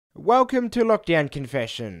Welcome to Lockdown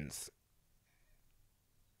Confessions.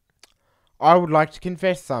 I would like to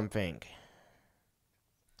confess something.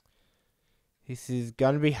 This is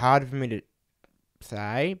going to be hard for me to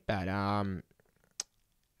say, but I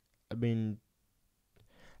mean,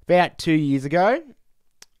 about 2 years ago,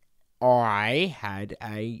 I had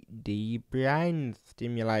a deep brain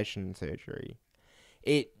stimulation surgery.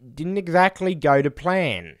 It didn't exactly go to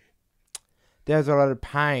plan. There was a lot of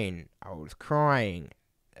pain. I was crying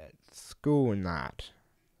at school and that.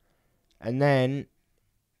 And then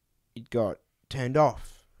it got turned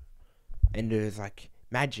off. And it was like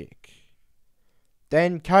magic.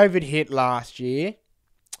 Then COVID hit last year.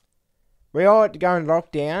 We all had to go in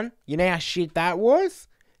lockdown. You know how shit that was?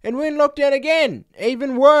 And we're in lockdown again.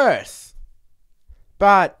 Even worse.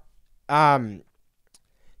 But,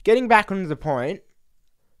 getting back onto the point.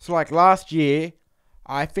 So like last year,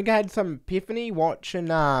 I think I had some epiphany watching,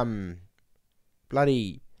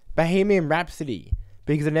 bloody Bohemian Rhapsody.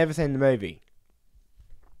 Because I'd never seen the movie.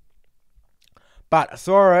 But I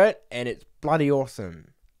saw it, and it's bloody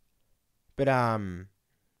awesome. But,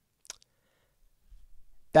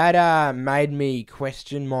 that, made me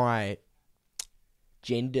question my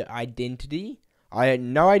gender identity. I had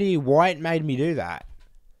no idea why it made me do that.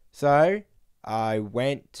 So, I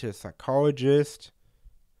went to a psychologist,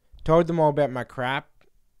 told them all about my crap.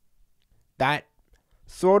 That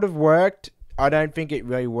sort of worked. I don't think it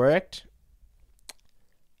really worked.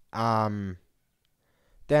 Then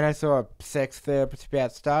I saw a sex therapist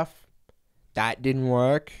about stuff. That didn't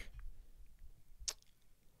work.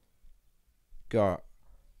 Thought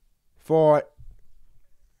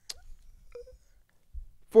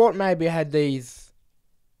maybe I had these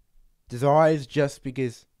desires just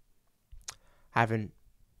because I haven't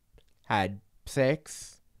had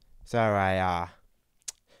sex. So I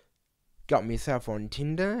got myself on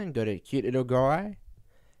Tinder and got a cute little guy.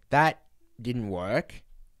 That didn't work.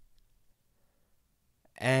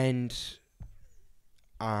 And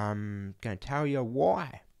I'm gonna tell you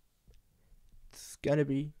why. It's gonna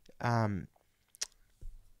be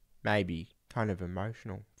maybe kind of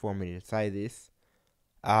emotional for me to say this.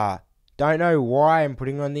 Don't know why I'm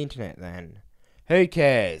putting it on the internet then. Who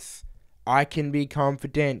cares? I can be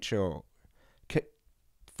confidential.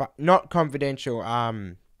 Not confidential,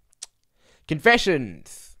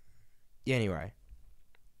 confessions! Yeah, anyway.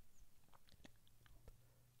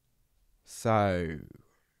 So,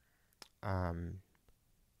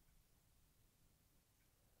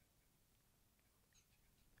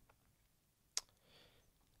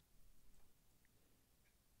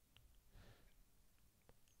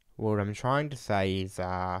 what I'm trying to say is,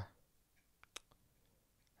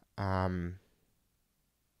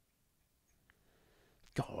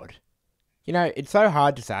 God. You know, it's so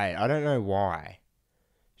hard to say it. I don't know why.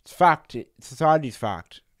 It's fucked. Society's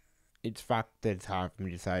fucked. It's fucked that it's hard for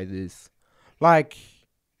me to say this. Like,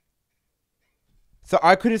 so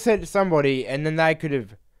I could have said it to somebody and then they could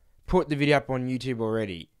have put the video up on YouTube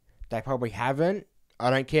already. They probably haven't. I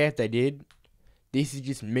don't care if they did. This is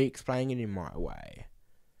just me explaining it in my way.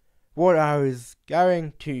 What I was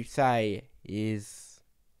going to say is,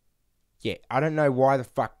 yeah, I don't know why the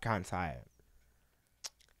fuck I can't say it.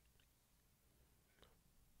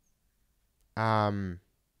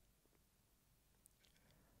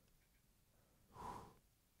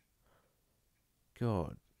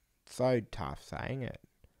 God, so tough saying it.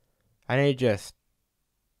 I need to just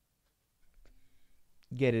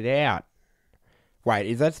get it out. Wait,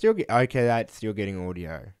 is that still okay? That's still getting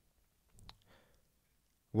audio.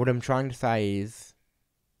 What I'm trying to say is,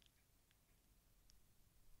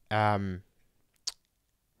 buy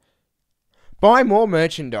more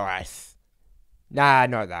merchandise. Nah,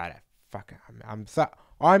 not that. Fuck,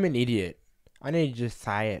 I'm an idiot. I need to just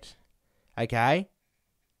say it. Okay?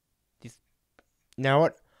 Just, you know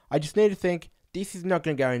what? I just need to think, this is not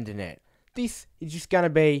going to go internet. This is just going to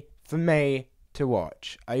be for me to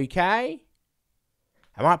watch. Okay?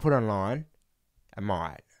 I might put it online. I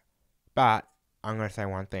might. But, I'm going to say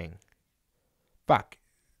one thing. Fuck.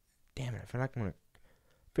 Damn it, I feel like I'm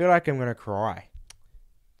going to cry.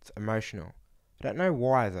 It's emotional. I don't know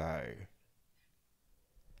why, though.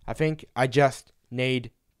 I think I just need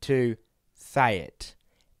to say it.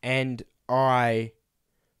 And I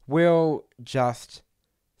will just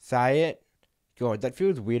say it. God, that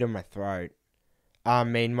feels weird in my throat.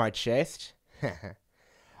 In my chest.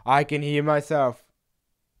 I can hear myself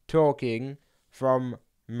talking from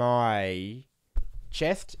my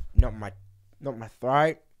chest, not my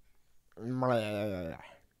throat.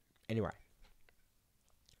 Anyway.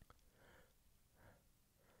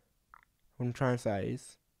 What I'm trying to say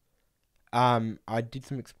is, I did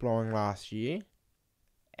some exploring last year,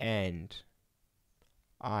 and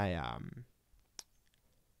I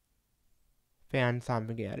found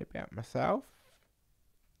something out about myself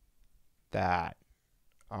that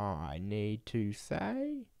I need to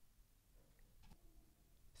say.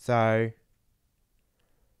 So,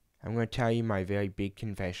 I'm going to tell you my very big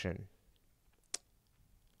confession.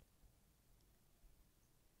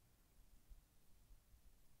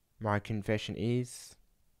 My confession is...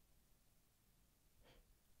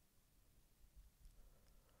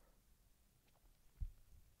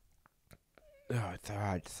 Oh, it's so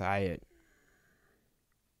hard to say it.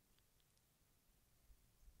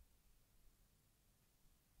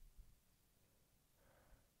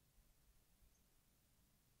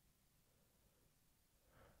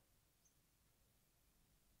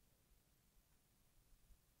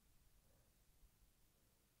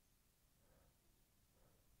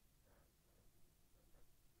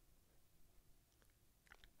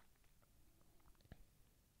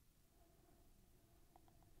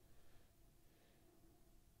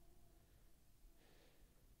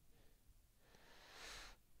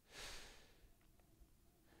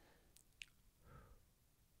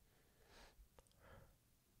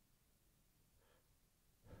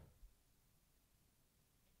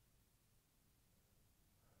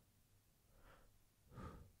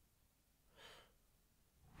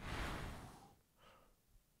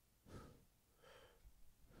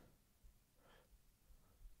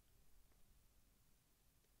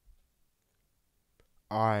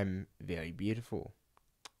 I'm very beautiful.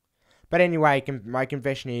 But anyway, my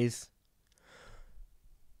confession is...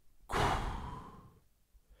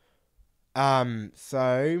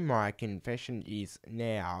 So my confession is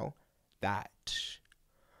now that...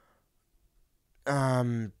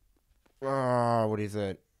 what is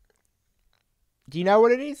it? Do you know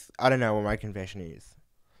what it is? I don't know what my confession is.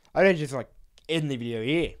 I don't just, end the video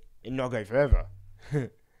here and not go further.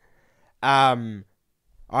 I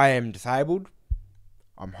am disabled.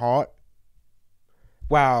 I'm hot.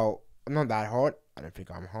 Well, I'm not that hot. I don't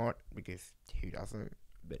think I'm hot, because who doesn't?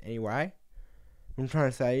 But anyway, what I'm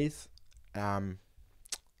trying to say is, I'm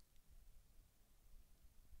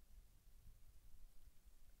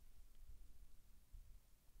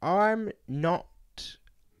not,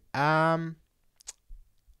 I'm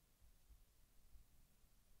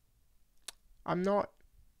not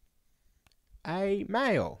a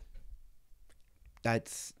male.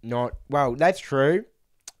 That's not, well, that's true.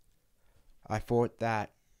 I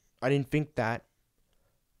didn't think that.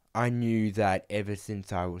 I knew that ever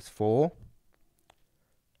since I was 4.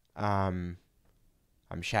 I'm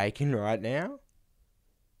shaking right now.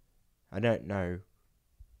 I don't know.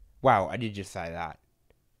 Well, I did just say that.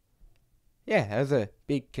 Yeah, that was a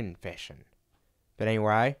big confession. But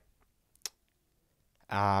anyway,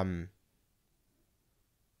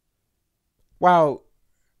 well,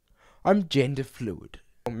 I'm gender fluid.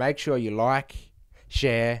 Make sure you like,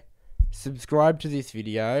 share, subscribe to this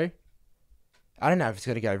video. I don't know if it's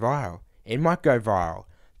going to go viral. It might go viral.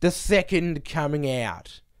 The second coming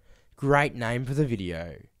out. Great name for the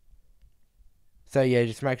video. So yeah,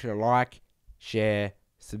 just make sure to like, share,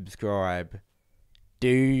 subscribe.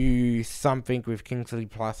 Do something with Kingsley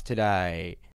Plus today.